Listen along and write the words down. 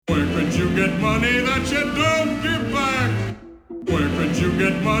you get money that you don't give back? Where could you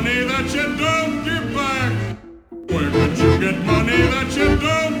get money that you don't give back? Where could you get money that you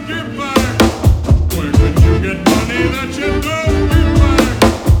don't give back? Where could you get money that you don't give back?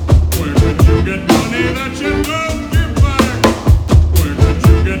 Where could you get money that you don't give back? Where could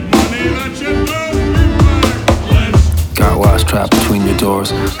you get money that you don't give back? Got wires trapped between your doors.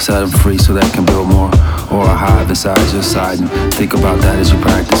 Set them free so they can build more. Or a hive inside your siding. Think about that as you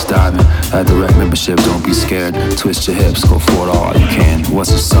practice diving. At direct membership, don't be scared. Twist your hips, go for it all you can.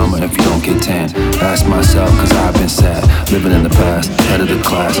 What's the summer if you don't get tan? Ask myself, cause I've been sad. Living in the past, head of the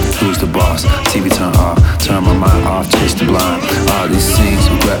class. Who's the boss? TV turn off, turn my mind off, chase the blind. All these scenes,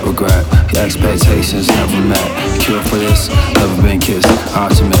 regret. Your expectations never met. Cure for this, never been kissed.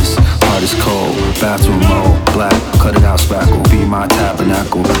 Optimist, heart is cold. Bathroom mold, black, cut it out, spackle. Be my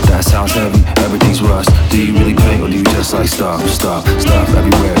tabernacle, that sounds heavy, everything's rust. Do you really paint or do you just like stuff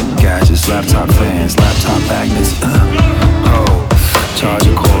everywhere? Gadgets, laptop fans, laptop magnets. Oh,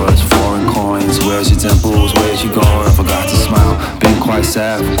 charger cords, foreign coins. Where's your temples? Where's you going? Forgot to smile. Been quite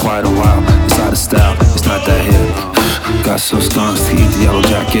sad for quite a while. It's out of style, it's not that hip. Got some skunks to eat the yellow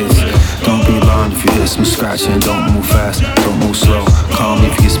jackets. Don't be alarmed if you hear some scratching. Don't move fast, don't move slow. Call me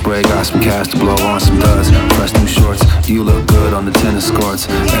if you get sprayed. Got some cash to blow on some duds. Fresh new shorts, you look good on the tennis courts.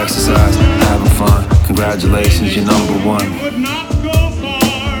 Exercise, having fun. Congratulations, you're number one.